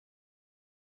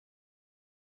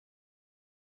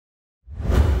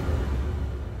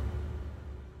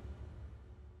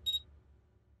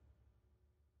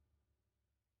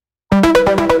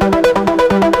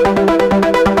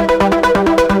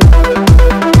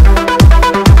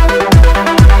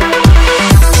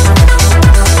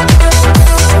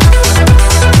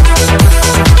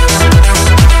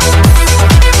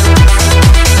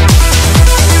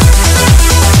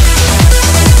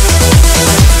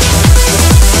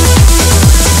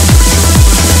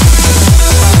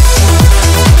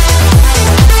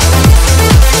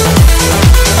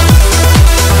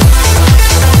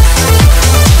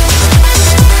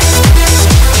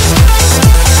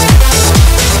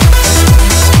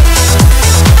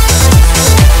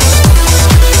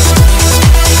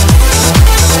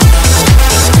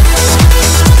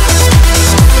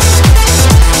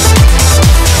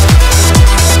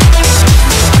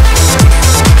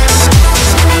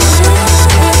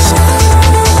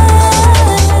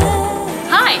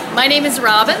name is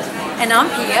Robin. And I'm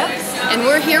Pia. And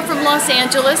we're here from Los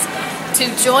Angeles to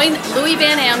join Louis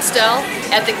Van Amstel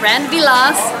at the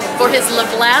Velas for his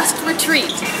Lablast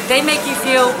retreat. They make you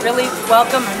feel really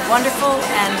welcome and wonderful,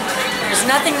 and there's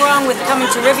nothing wrong with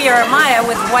coming to Riviera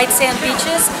with white sand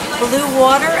beaches, blue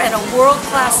water, and a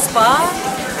world-class spa.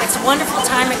 It's a wonderful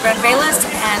time at Velas,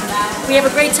 and we have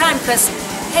a great time because,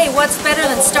 hey, what's better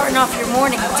than starting off your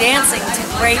morning dancing to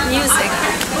great music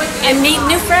and meet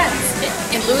new friends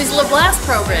in Louis' Lablast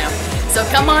program. So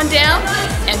come on down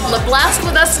and Lablast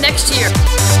with us next year.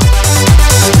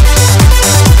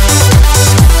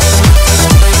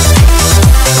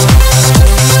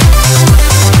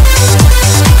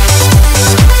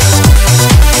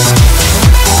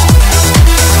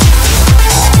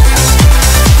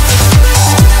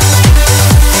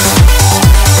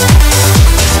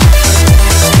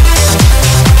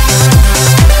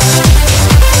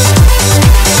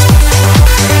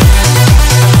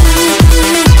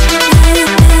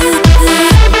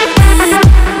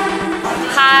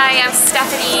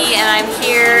 I'm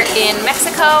here in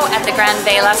Mexico at the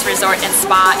Velas Resort and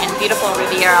Spa in beautiful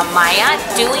Riviera Maya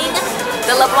doing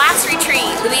the Lablast retreat,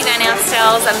 Louis Van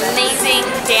Amstel's amazing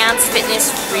dance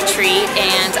fitness retreat,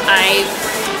 and I've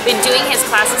been doing his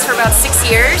classes for about 6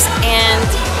 years, and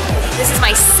this is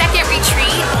my second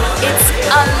retreat. It's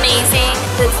amazing.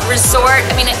 The resort,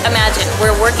 I mean, imagine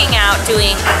we're working out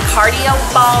doing a cardio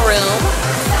ballroom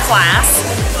class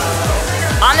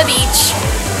on the beach,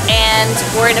 and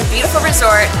we're in a beautiful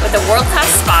resort with a world-class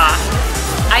spa.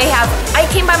 I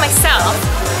came by myself,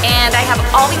 and I have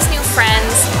all these new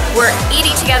friends. We're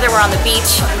eating together, we're on the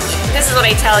beach. This is what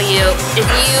I tell you, if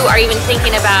you are even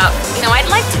thinking about, I'd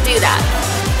like to do that,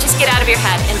 just get out of your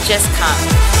head and just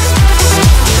come.